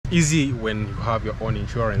easy when you have your own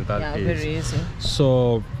insurance. That is very easy.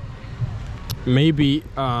 So maybe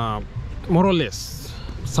more or less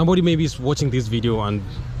somebody maybe is watching this video and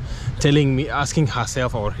telling me, asking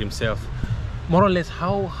herself or himself, more or less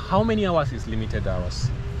how many hours is limited hours,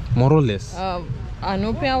 more or less? An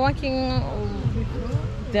Aupair working,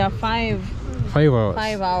 there are 5 hours.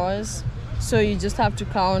 5 hours. So you just have to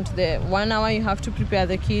count the 1 hour you have to prepare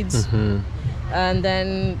the kids, and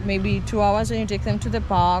then maybe 2 hours when you take them to the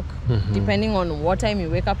park, depending on what time you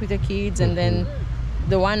wake up with the kids, and then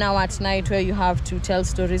the 1 hour at night where you have to tell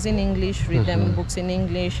stories in English, read them books in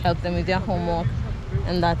English, help them with their homework,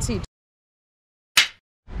 and that's it.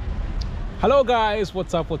 Hello guys,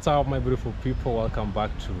 what's up my beautiful people? Welcome back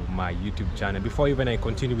to my YouTube channel. Before even I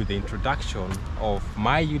continue with the introduction of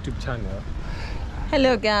my YouTube channel,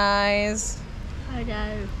 hello guys. Hi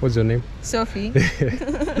guys. What's your name? Sophie.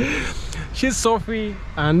 She's Sophie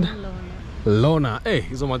and Lona. Hey,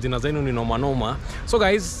 hizo majina zenu ni noma noma. So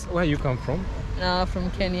guys, where you come from? From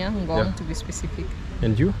Kenya, Ngong, to be specific.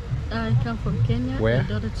 And you? I come from Kenya. Where?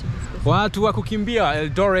 Eldoret, to be specific. Watu wa kukimbia,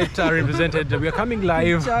 Eldoret represented. We are coming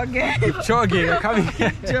live. Jogging. We're coming.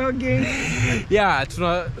 Jogging. Yeah,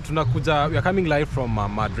 tunakuja. We are coming live from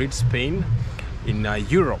Madrid, Spain, in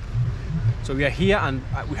Europe. So we are here and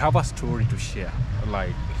we have a story to share.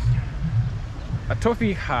 Like,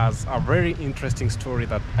 Tofi has a very interesting story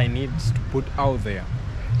that I need to put out there.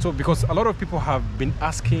 So because a lot of people have been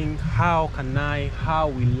asking, how can I, how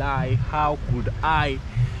will I, how could I,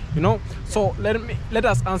 you know? So let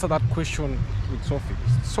us answer that question with Sophie.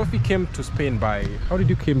 Sophie came to Spain by, how did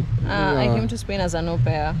you came? I came to Spain as an au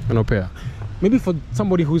pair. An au pair. Maybe for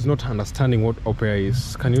somebody who is not understanding what au pair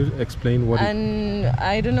is, can you explain what and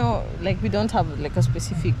I don't know, like we don't have like a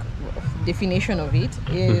specific definition of it.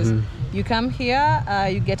 Is you come here,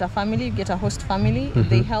 you get a family, you get a host family,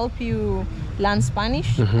 they help you learn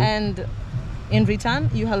Spanish, and in return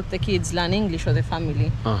you help the kids learn English or the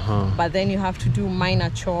family. But then you have to do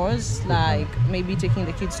minor chores like maybe taking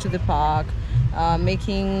the kids to the park,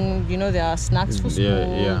 making their snacks for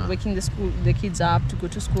school, waking the kids up to go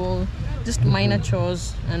to school, just minor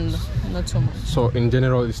chores and not so much. So in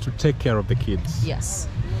general is to take care of the kids. Yes.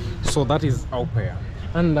 So that is au pair.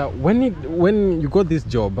 And when you got this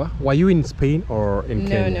job, were you in Spain or in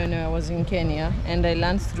Kenya? No, I was in Kenya, and I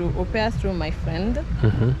learned through au pair through my friend.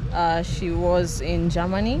 She was in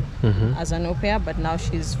Germany as an au pair, but now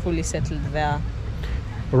she's fully settled there.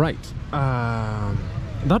 Right.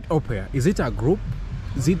 That au pair, is it a group?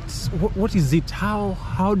 Is it what is it?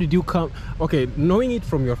 How did you come? Okay, knowing it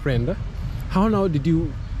from your friend, how now did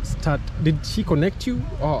you start? Did she connect you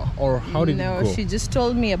or how did it go? No, she just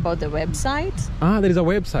told me about the website. There is a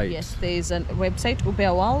website. Yes, there is a website,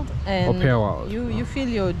 Aupair World, and Aupair World. You fill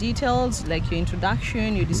your details, like your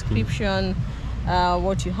introduction, your description,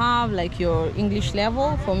 what you have, like your English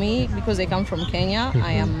level. For me, because I come from Kenya,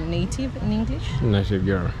 I am native in English. Native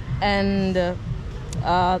girl. And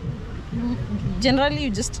generally you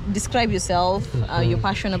just describe yourself, your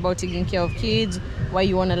passion about taking care of kids, why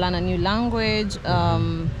you want to learn a new language,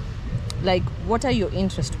 like what are your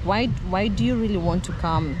interests, why do you really want to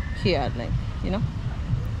come here, like,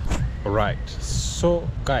 Right. So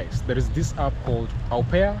guys, there is this app called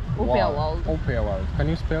Aupair World. Aupair World. Can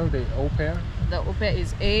you spell the Aupair? The Aupair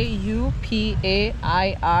is AUPAIR.com.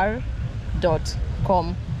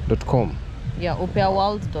 .com. Yeah,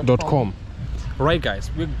 aupairworld.com. Right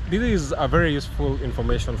guys, this is a very useful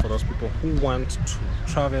information for those people who want to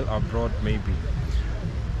travel abroad, maybe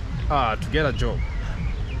to get a job.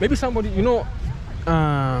 Maybe somebody,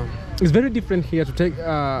 it's very different here to take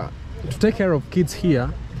care of kids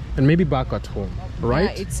here and maybe back at home,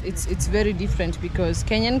 right? Yeah, it's very different because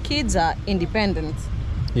Kenyan kids are independent.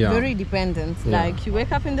 Very dependent. Like you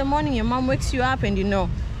wake up in the morning, your mom wakes you up, and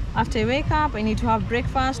after I wake up, I need to have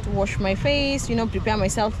breakfast, wash my face, prepare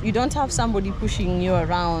myself. You don't have somebody pushing you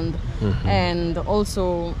around. And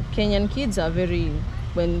also, Kenyan kids are very,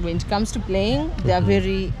 when it comes to playing, they are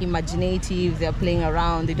very imaginative. They are playing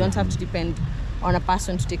around. They don't have to depend on a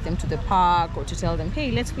person to take them to the park or to tell them,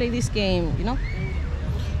 hey, let's play this game,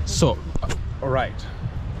 So, all right.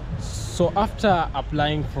 So after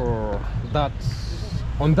applying for that,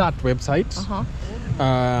 on that website,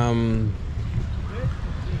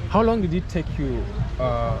 how long did it take you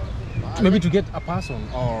maybe to get a person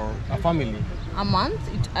or a family? A month.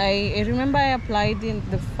 I remember I applied in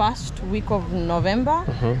the first week of November,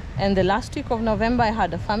 and the last week of November I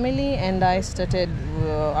had a family, and I started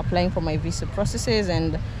applying for my visa processes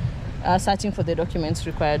and searching for the documents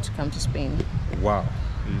required to come to Spain. Wow,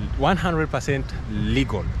 100%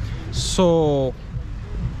 legal. So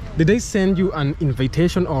Did they send you an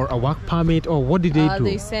invitation or a work permit, or what did they do?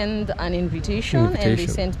 They send an invitation, and they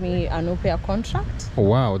sent me an Aupair contract. Oh,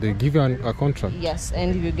 wow, they give you a contract. Yes,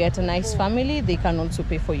 and if you get a nice family, they can also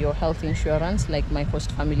pay for your health insurance like my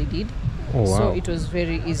host family did. Oh, wow. So it was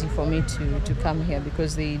very easy for me to come here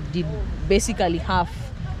because they did basically half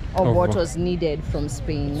of what was needed from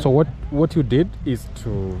Spain. So what you did is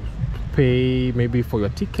to pay maybe for your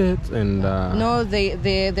ticket and no,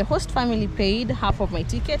 the host family paid half of my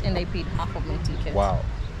ticket and I paid half of my ticket. Wow.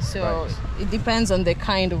 So it depends on the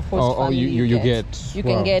kind of host family you get. You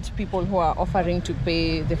can get people who are offering to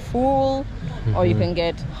pay the full, or you can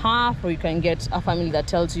get half, or you can get a family that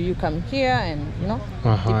tells you come here and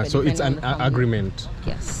So it's an agreement.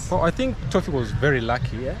 Yes. Well, I think Tofi was very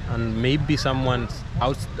lucky, and maybe someone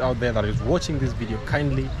out there that is watching this video,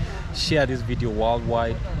 kindly share this video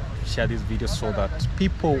worldwide, share this video so that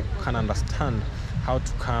people can understand how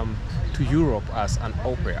to come to Europe as an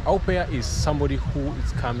au pair. Au pair is somebody who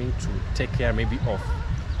is coming to take care maybe of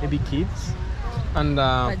kids, and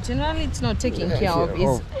but generally it's not taking care of,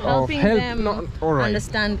 it's helping them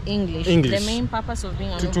understand English. The main purpose of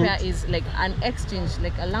being an au pair is like an exchange,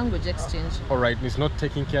 like a language exchange. All right, it's not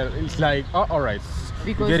taking care. It's like all right,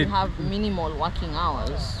 because you have minimal working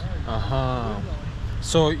hours.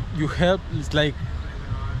 So you help. It's like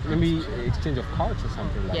maybe exchange of culture,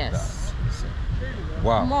 something like that. Yes.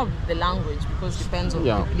 Wow. More of the language, because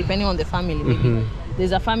depending on the family. Maybe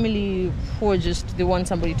there's a family who they want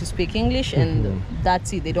somebody to speak English, and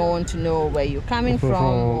that's it. They don't want to know where you're coming from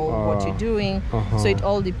or what you're doing. So it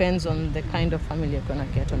all depends on the kind of family you're gonna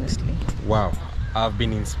get, honestly. Wow. I've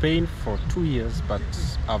been in Spain for 2 years, but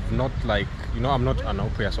I've not I'm not an au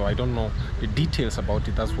pair, so I don't know the details about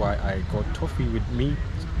it. That's why I got Tofi with me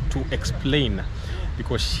to explain,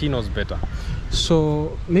 because she knows better.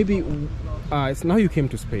 So maybe it's now you came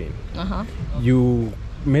to Spain. You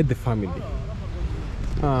met the family.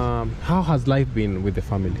 How has life been with the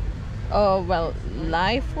family? Oh, well,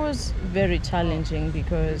 life was very challenging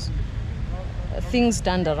because things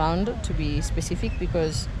turned around, to be specific,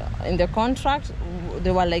 because in the contract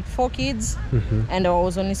there were like 4 kids and I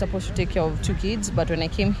was only supposed to take care of 2 kids, but when I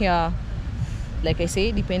came here, like I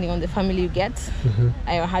say, depending on the family you get,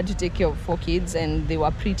 I had to take care of 4 kids, and they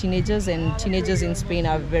were pre-teenagers, and teenagers in Spain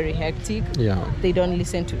are very hectic. They don't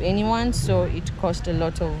listen to anyone, so it caused a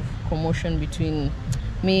lot of commotion between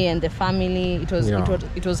me and the family.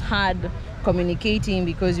 It was hard communicating,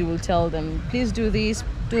 because you will tell them, please do this,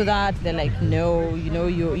 do that. They're like, no,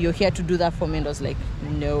 you're here to do that for me. And I was like,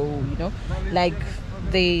 no, like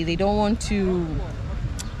they don't want to.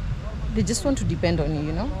 They just want to depend on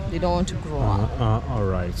you, They don't want to grow up. All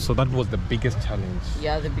right. So that was the biggest challenge.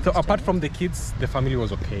 Yeah, the biggest. So apart from the kids, the family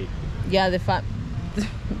was okay. Yeah,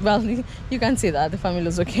 well, you can say that the family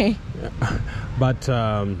was okay. Yeah. But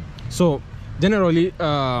so generally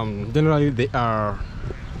they are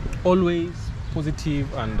always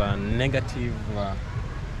positive and negative.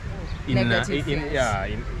 In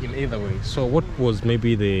either way. So what was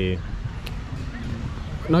maybe the?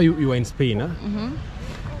 Now you were in Spain, huh?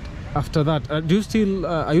 After that, are you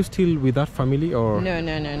still with that family, or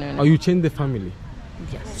no? Or you changed the family?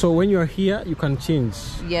 Yes. So when you are here, you can change.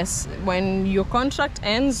 Yes. When your contract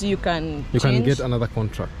ends, you can get another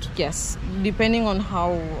contract. Yes, depending on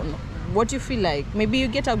what you feel like. Maybe you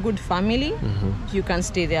get a good family, you can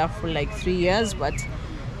stay there for like 3 years. But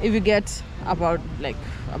if you get about like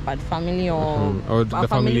a bad family or a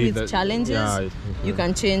family with challenges, you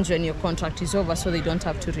can change when your contract is over, so they don't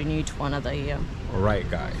have to renew it for another year. All right,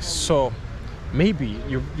 guys. So maybe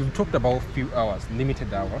you've talked about few hours,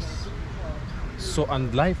 limited hours. So,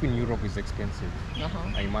 and life in Europe is expensive,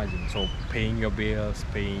 I imagine. So paying your bills,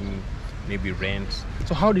 paying maybe rent.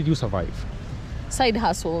 So how did you survive? Side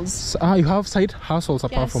hustles. You have side hustles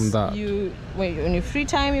apart from that? In your free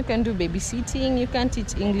time, you can do babysitting, you can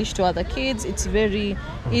teach English to other kids. It's very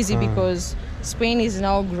easy, because Spain is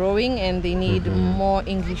now growing and they need more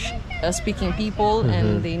English speaking people,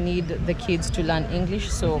 and they need the kids to learn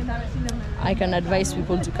English. So I can advise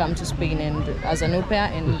people to come to Spain and as an au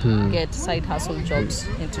pair and get side hustle jobs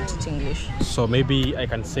and to teach English. So maybe I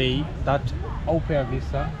can say that au pair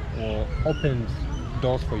visa opens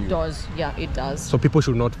doors for you. Yeah, it does. So people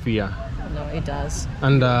should not fear. No, it does.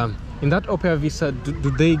 And in that Aupair visa, do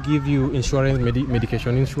they give you insurance,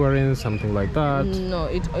 medication insurance, something like that? No,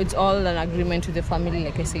 it's all an agreement with the family,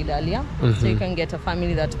 like I said earlier. So you can get a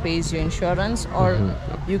family that pays your insurance, or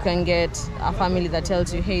you can get a family that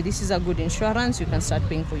tells you, hey, this is a good insurance, you can start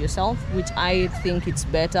paying for yourself, which I think it's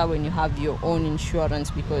better when you have your own insurance,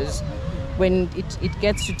 because when it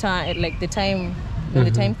gets to time, like the time When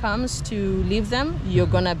the time comes to leave them, you're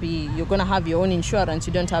gonna have your own insurance.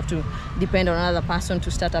 You don't have to depend on another person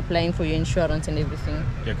to start applying for your insurance and everything.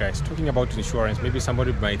 Yeah, guys, talking about insurance, maybe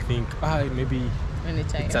somebody might think, maybe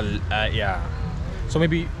Anytime. it's yeah. So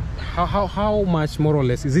maybe how much more or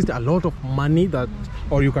less is it? A lot of money that,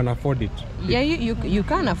 or you can afford it? Yeah, you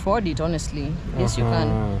can afford it, honestly. Yes, you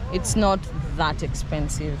can. It's not that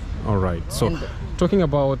expensive. All right. So talking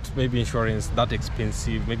about maybe insurance that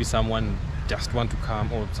expensive, maybe someone just want to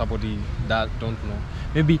come, or somebody that don't know,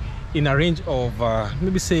 maybe in a range of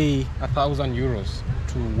maybe say 1,000 euros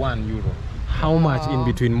to €1. How much in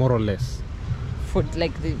between, more or less? For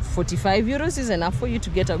like the 45 euros is enough for you to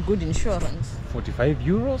get a good insurance. 45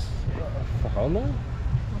 euros for how long?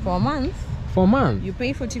 For a month. For a month? You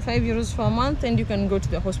pay 45 euros for a month, and you can go to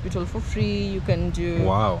the hospital for free. You can do.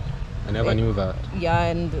 Wow, I never knew that. Yeah,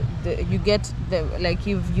 and you get like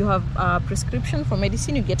if you have a prescription for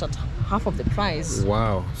medicine, you get at half of the price.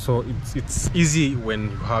 Wow, so it's easy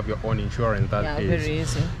when you have your own insurance. That is very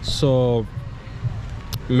easy. So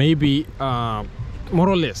maybe more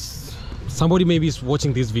or less, somebody maybe is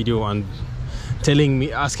watching this video and telling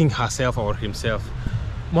me, asking herself or himself,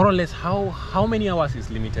 more or less, how many hours is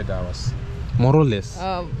limited hours? More or less.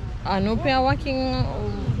 An Aupair working,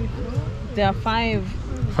 there are 5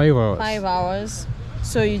 hours. 5 hours.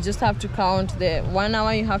 So you just have to count the 1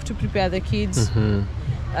 hour you have to prepare the kids,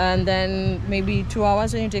 and then maybe 2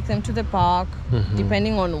 hours when you take them to the park,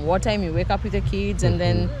 depending on what time you wake up with the kids, and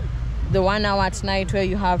then the 1 hour at night where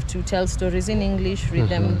you have to tell stories in English, read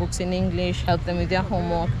them books in English, help them with their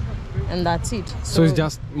homework, and that's it. So it's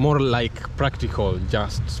just more like practical,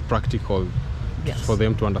 yes, for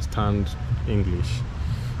them to understand English.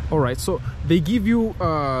 All right, so they give you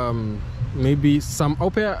maybe some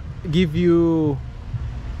Aupair give you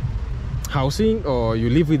housing, or you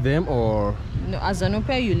live with them, or no, as an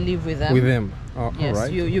Aupair you live with them. Yes, all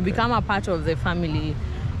right. you become a part of the family.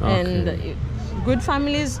 And good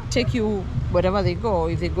families take you wherever they go.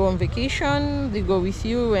 If they go on vacation, they go with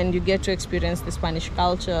you, and you get to experience the Spanish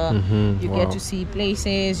culture. You get to see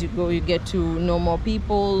places. You get to know more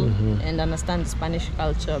people and understand the Spanish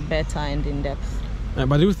culture better and in depth.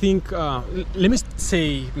 But do you think, let me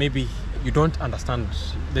say, maybe you don't understand,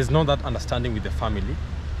 there's not that understanding with the family.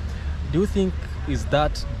 Do you think is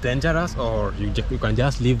that dangerous, or you can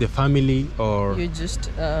just leave the family, or you just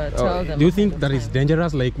tell them? Do you think that is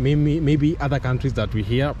dangerous, like maybe other countries that we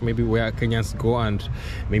hear, maybe where Kenyans go and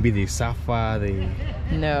maybe they suffer,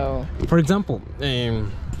 No. For example,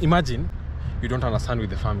 imagine you don't understand with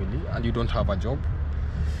the family, and you don't have a job,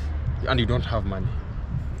 and you don't have money.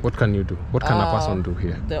 What can you do? What can a person do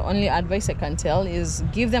here? The only advice I can tell is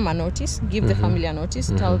give them a notice, give the family a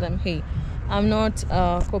notice, tell them, hey, I'm not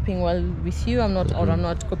coping well with you, or I'm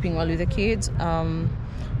not coping well with the kids,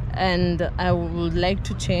 and I would like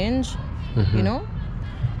to change, you know.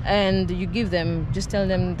 And you just tell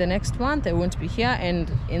them the next month I won't be here,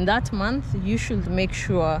 and in that month you should make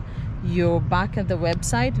sure you're back at the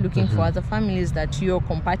website looking for other families that you're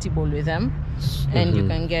compatible with them, and you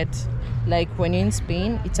can get, like when you're in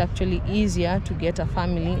Spain, it's actually easier to get a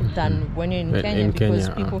family than when you're in Kenya, because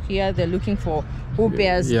people here, they're looking for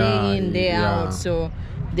Aupairs day in, day out. So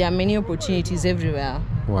there are many opportunities everywhere.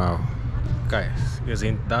 Wow. Guys,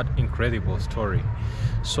 isn't that incredible story?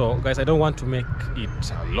 So guys, I don't want to make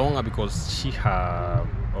it longer because she has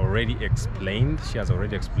already explained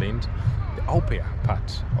the Aupair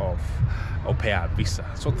part of Aupair visa.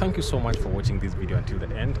 So thank you so much for watching this video until the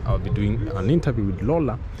end. I'll be doing an interview with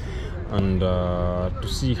Lola, and to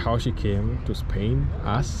see how she came to Spain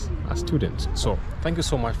as a student. So thank you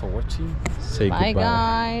so much for watching. Say Bye,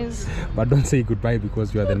 goodbye, guys. but don't say goodbye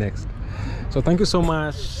because you are the next. So thank you so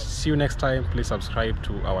much. See you next time. Please subscribe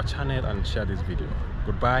to our channel and share this video.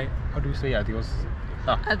 Goodbye. How do you say adios?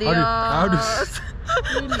 Adios. How do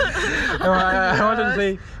I wanted to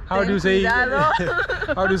say, how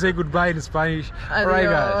do you say goodbye in Spanish? Adios. Alright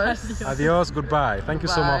guys, adios, goodbye. Thank you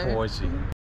so much for watching.